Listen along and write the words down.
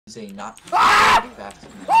Saying not fast.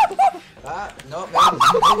 No,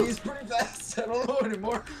 he's pretty fast. I don't know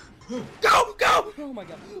anymore. Go! Oh my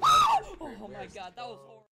god. Oh my god, that was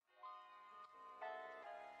horrible.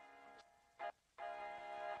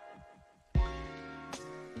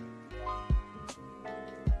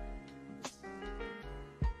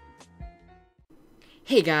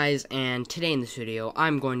 Hey guys, and today in this video,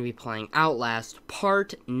 I'm going to be playing Outlast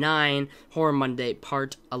Part 9, Horror Monday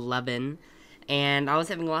Part 11. And I was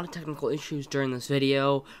having a lot of technical issues during this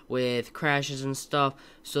video with crashes and stuff,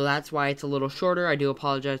 so that's why it's a little shorter. I do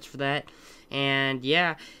apologize for that. And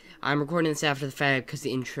yeah, I'm recording this after the fact because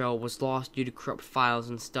the intro was lost due to corrupt files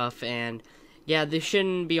and stuff. And yeah, this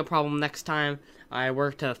shouldn't be a problem next time. I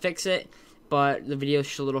worked to fix it, but the video is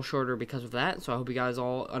just a little shorter because of that, so I hope you guys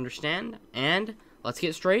all understand. And let's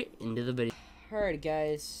get straight into the video. Alright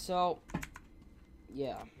guys, so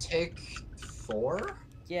yeah. Take 4?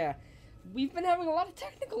 Yeah. We've been having a lot of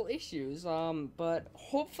technical issues, but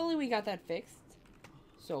hopefully we got that fixed.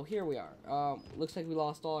 So here we are. Looks like we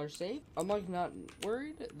lost all our save. I'm like not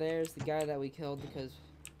worried. There's the guy that we killed because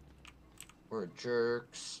we're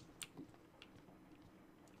jerks.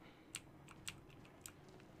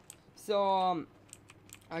 So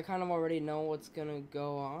I kind of already know what's gonna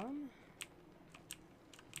go on.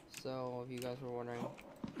 So if you guys were wondering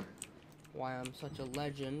why I'm such a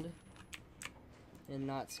legend and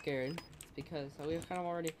not scared, it's because we've kind of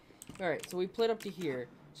already... Alright, so we played up to here.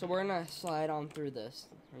 So we're gonna slide on through this.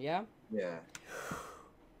 Yeah? Yeah.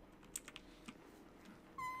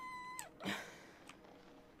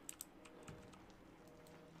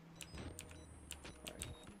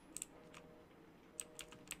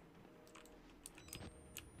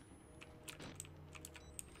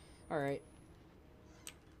 Alright.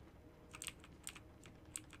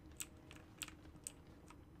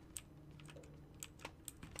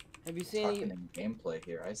 Have you seen any gameplay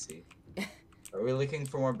here? I see. Are we looking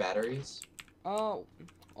for more batteries? Oh,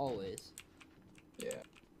 always. Yeah.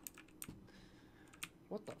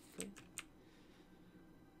 What the frick?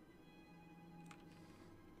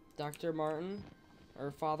 Dr. Martin,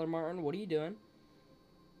 or Father Martin, what are you doing?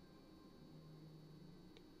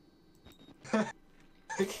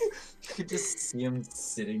 You could just see him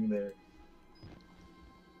sitting there.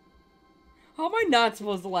 How am I not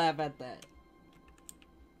supposed to laugh at that?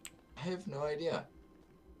 I have no idea.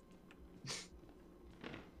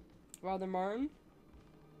 Father Martin?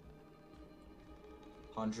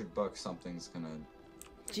 $100 something's gonna...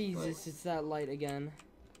 Jesus, it's that light again.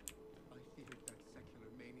 I feared that secular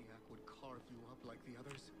maniac would carve you up like the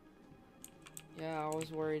others. Yeah, I was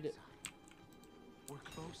worried. We're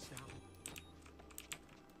close now.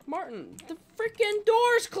 Martin, the freaking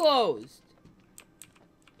door's closed!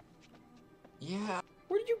 Yeah.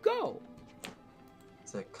 Where did you go?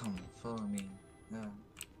 It's like, come, follow me. No.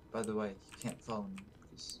 By the way, you can't follow me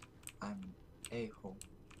because I'm a-hole.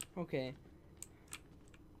 Okay.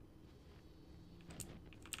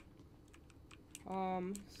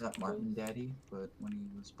 Is that Martin Daddy, but when he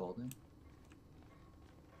was balding?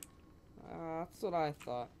 That's what I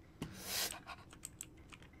thought.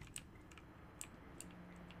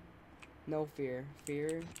 No fear.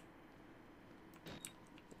 Fear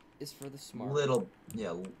is for the smart. Little bit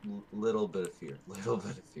of fear. Little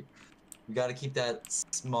bit of fear. We gotta keep that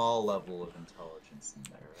small level of intelligence in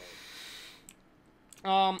there,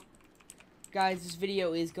 right? Guys, this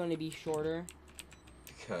video is going to be shorter.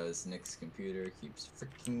 Because Nick's computer keeps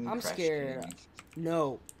freaking I'm crashing. scared.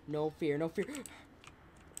 No fear, no fear.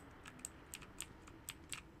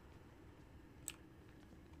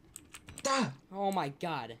 Ah! Oh my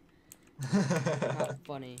god. Not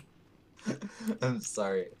funny. I'm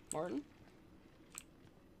sorry. Martin?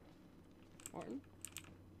 Martin?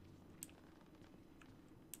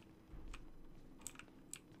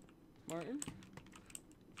 Martin?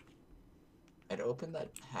 I'd open that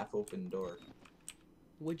half-open door.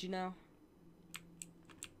 Would you now?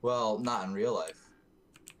 Well, not in real life.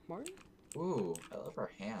 Martin? Ooh, I love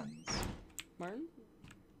our hands. Martin?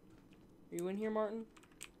 Are you in here, Martin?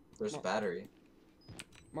 There's a battery.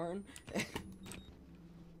 Martin? Did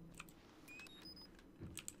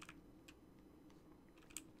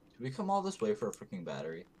we come all this way for a freaking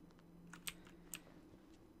battery?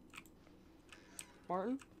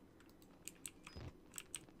 Martin?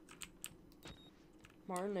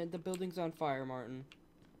 Martin, the building's on fire, Martin.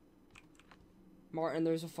 Martin,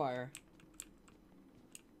 there's a fire.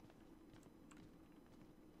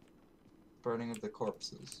 Burning of the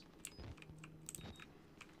corpses.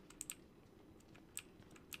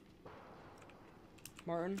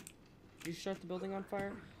 Martin, did you start the building on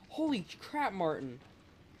fire? Holy crap, Martin.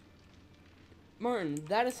 Martin,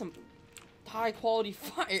 that is some high quality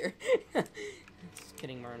fire. Just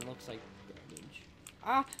kidding, Martin. Looks like garbage.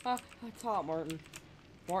 I thought, Martin.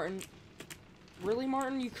 Martin. Really,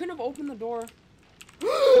 Martin? You couldn't have opened the door.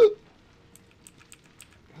 Hello?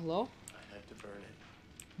 I had to burn it.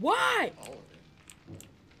 Why? All of it.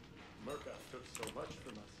 Murkoff took so much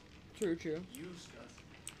from us. True. Used us.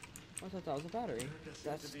 I thought that was a battery. Turned us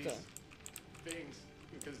That's into these things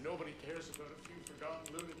because nobody cares about a few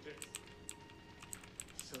forgotten lunatics.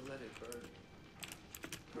 So let it burn.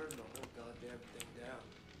 Burn the whole goddamn thing down.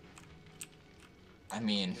 I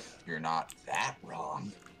mean, you're not that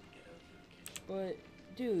wrong. But,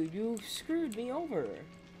 dude, you screwed me over.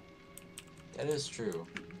 That is true.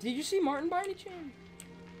 Did you see Martin by any chance?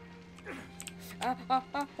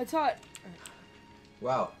 It's hot.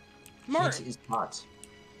 Wow. Martin. Heat is hot.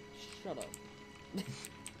 Shut up.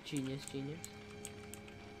 Genius.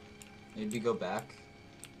 Maybe go back.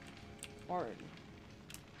 Martin.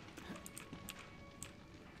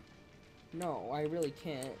 No, I really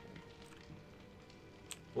can't.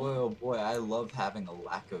 Boy, oh boy, I love having a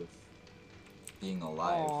lack of being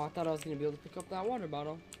alive. Oh, I thought I was gonna be able to pick up that water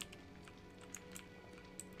bottle.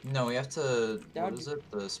 No, we have to. That What would is it?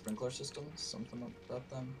 The sprinkler systems? Something about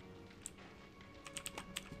them?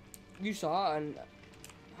 You saw, and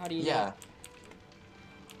how do you Yeah. know?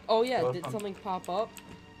 Oh yeah, Go did from- something pop up?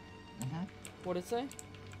 Mm-hmm. What did it say?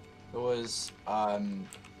 It was, find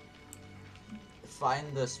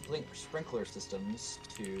the sprinkler systems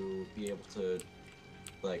to be able to,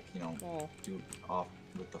 like, you know, Oh. do off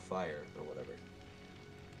with the fire or whatever.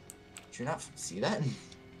 Did you not see that?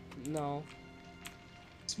 No.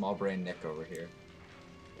 Small brain Nick over here.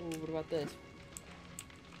 Ooh, what about this?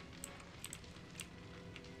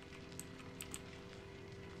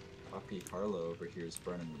 Puppy Harlow over here is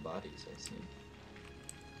burning the bodies, I see.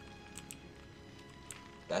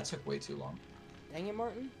 That took way too long. Dang it,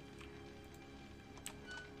 Martin.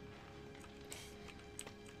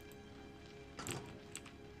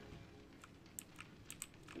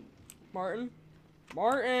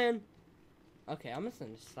 Martin! Okay, I'm just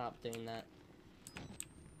gonna stop doing that.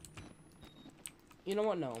 You know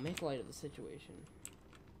what? No, make light of the situation.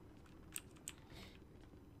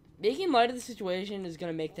 Making light of the situation is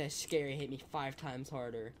gonna make that scary hit me 5 times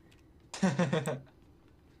harder.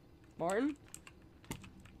 Martin?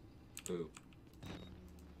 Ooh.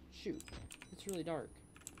 Shoot. It's really dark.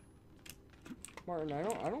 Martin, I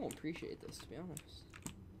don't appreciate this, to be honest.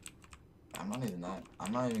 I'm not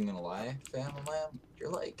even gonna lie, fam lamb. You're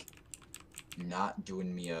like not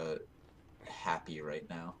doing me a happy right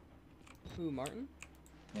now. Who, Martin?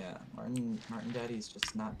 Yeah, Martin Daddy's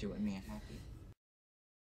just not doing me a happy.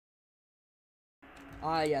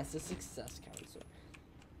 Ah, yes, the success counselor.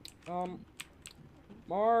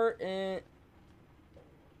 Martin.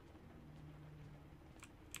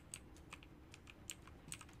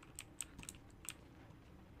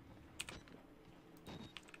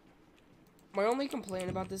 My only complaint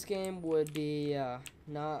about this game would be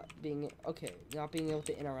not being able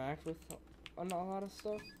to interact with a lot of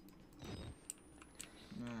stuff.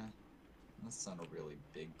 Nah, that's not a really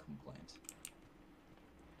big complaint.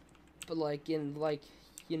 But like what's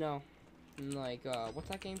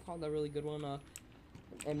that game called? That really good one,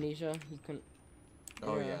 Amnesia. You couldn't.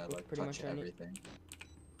 Oh yeah, with like pretty touch much everything.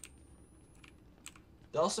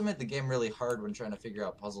 They also made the game really hard when trying to figure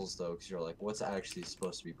out puzzles, though, because you're like, what's actually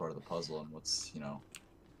supposed to be part of the puzzle and what's, you know,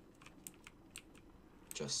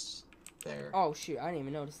 just there. Oh shoot! I didn't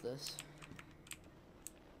even notice this.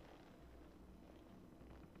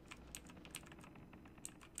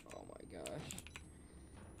 Oh my gosh,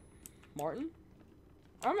 Martin.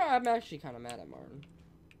 I'm actually kind of mad at Martin.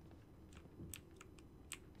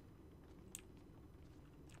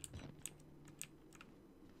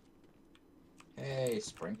 Hey,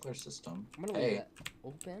 sprinkler system. I'm gonna Hey. leave that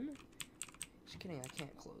open. Just kidding, I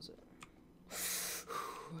can't close it.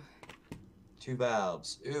 2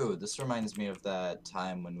 valves. Ooh, this reminds me of that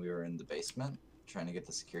time when we were in the basement trying to get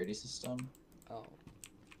the security system. Oh.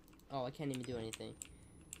 Oh, I can't even do anything.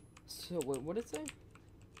 So, what did it say?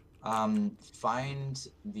 Find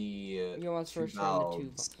the You want 2 first turn the 2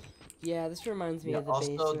 valves. Yeah, this reminds me Yeah, of the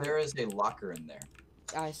also, basement. there is a locker in there.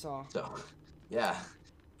 I saw. So, yeah.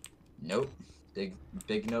 Nope. Big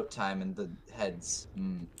note time in the heads.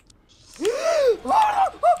 No,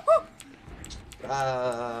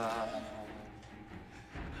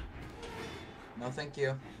 thank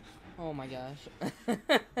you. Oh my gosh.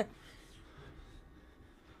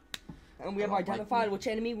 And we have I don't like identified you. which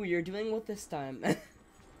enemy we are dealing with this time.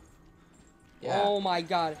 Yeah. Oh my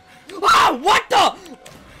god. Ah! What the?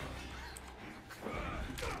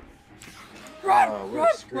 Run! Oh, we're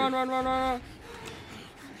Run! screwed. Run! Run! Run! Run! Run!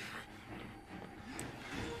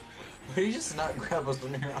 Why do you just not grab us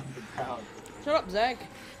when you're on the ground? Shut up, Zach.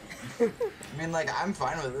 I mean, like, I'm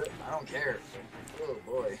fine with it. I don't care. Oh,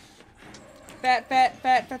 boy. Fat.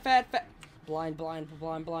 Blind.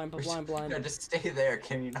 No, just stay there,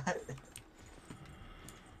 can you not?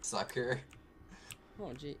 Sucker.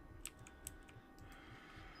 Oh, gee.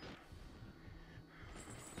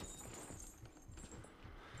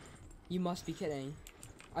 You must be kidding.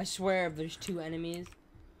 I swear if there's 2 enemies.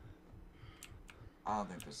 I don't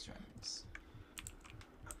think there's 2 enemies.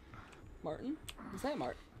 Martin? Is that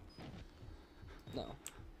Martin? No.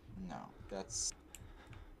 No, that's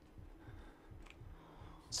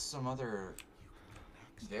some other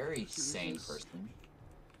very sane person.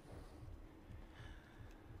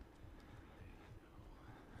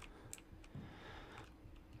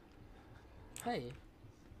 Hey.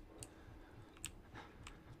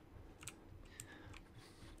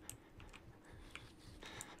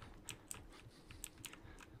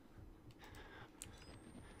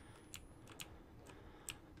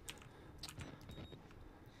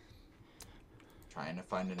 Trying to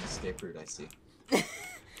find an escape route, I see.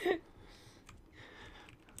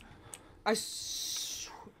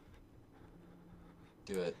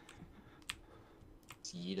 Do it.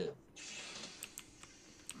 Eat it.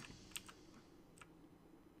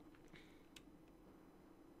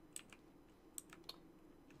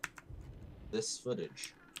 This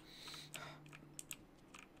footage.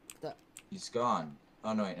 That. He's gone.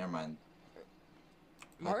 Oh no, wait, never mind.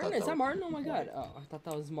 Martin? Is that Martin? Oh my god. Oh, I thought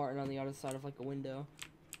that was Martin on the other side of like a window.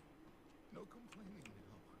 No complaining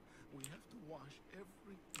now. We have to wash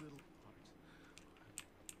every little part.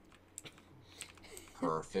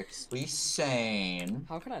 Perfectly sane.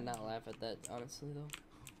 How can I not laugh at that, honestly, though?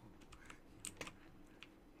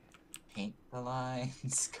 Paint the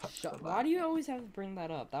lines. Cut the lines. Why do you always have to bring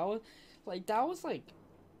that up? That was like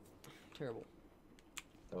terrible.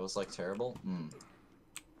 That was like terrible? Hmm.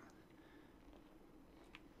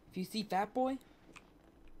 If you see Fat Boy,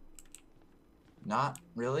 not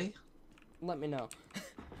really. let me know.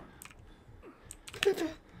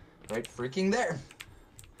 Right freaking there.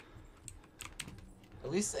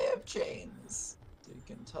 At least they have chains. So you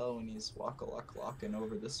can tell when he's walking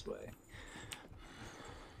over this way.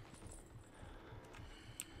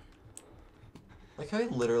 Like how he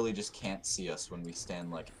literally just can't see us when we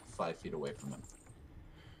stand like 5 feet away from him.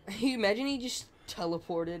 You imagine he just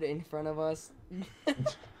teleported in front of us?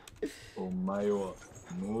 Oh my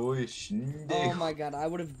god, I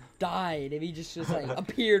would have died if he just like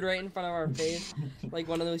appeared right in front of our face. Like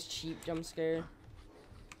one of those cheap jump scare.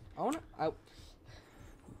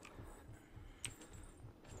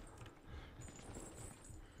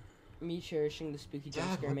 Me cherishing the spooky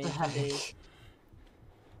jump scare made days.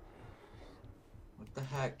 What the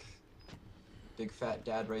heck? Big fat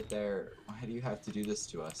dad right there. Why do you have to do this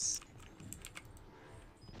to us?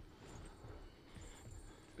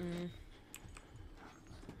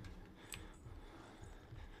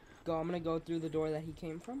 I'm gonna go through the door that he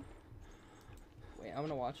came from. Wait, I'm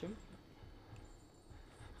gonna watch him.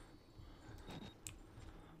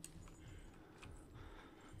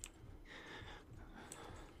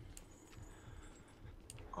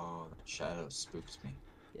 Oh, that shadow spooks me.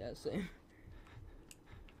 Yeah, same.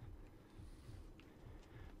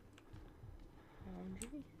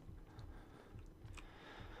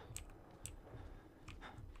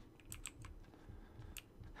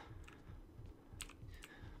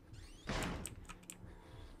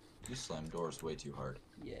 You slam doors way too hard.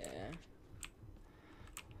 Yeah.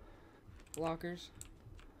 Lockers.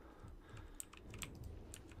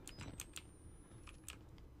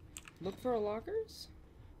 Look for lockers?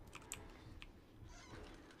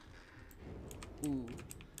 Ooh.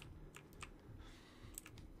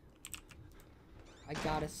 I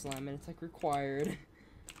gotta slam it. It's like required.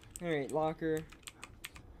 Alright, locker.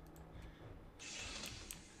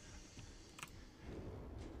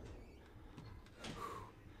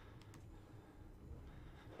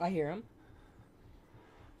 I hear him.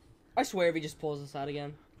 I swear if he just pulls us out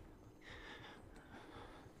again.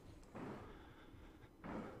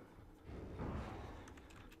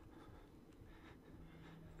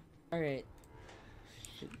 Alright.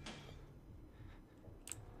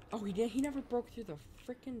 Oh, he never broke through the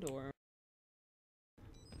freaking door.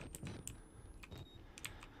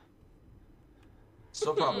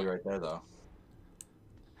 Still probably right there though.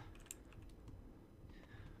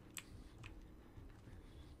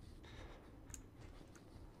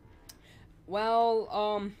 Well,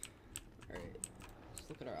 alright. Let's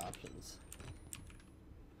look at our options.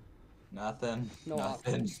 Nothing. No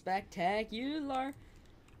Nothing. options. Spectacular.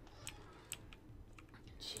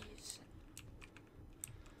 Jeez.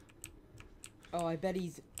 Oh, I bet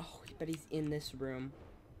he's... Oh, he Bet he's in this room.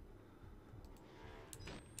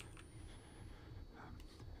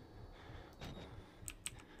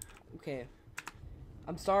 Okay.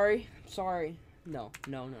 I'm sorry. I'm sorry. No.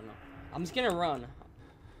 I'm just gonna run.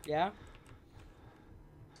 Yeah?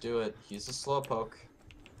 Do it. He's a slowpoke.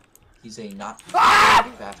 He's a not very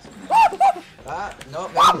fast man. No,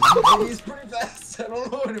 man, he's pretty fast. I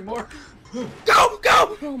don't know anymore. Go!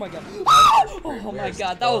 Oh my god. Oh my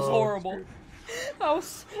god, that was horrible. That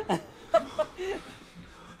was...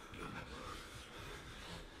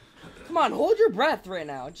 Come on, hold your breath right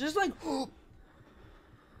now. Just like...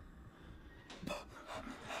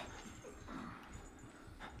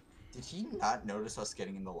 Did he not notice us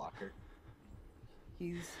getting in the locker?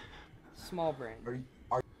 He's small brain.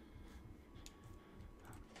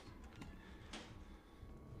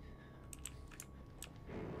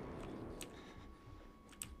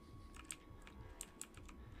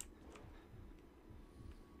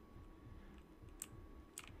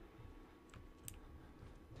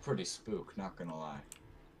 Pretty spook, not gonna lie.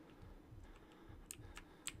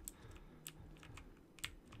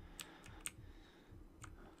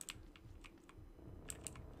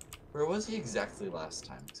 Where was he exactly last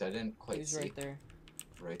time? Because I didn't quite see. He's right there.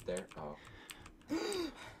 Right there? Oh.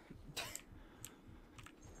 Did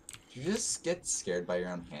you just get scared by your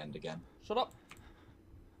own hand again? Shut up.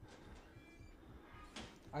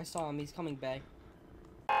 I saw him. He's coming back.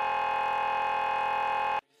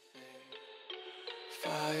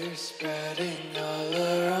 Fire spreading all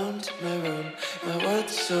around my room. My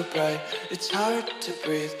world's so bright, it's hard to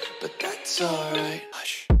breathe, but that's alright.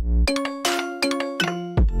 Hush.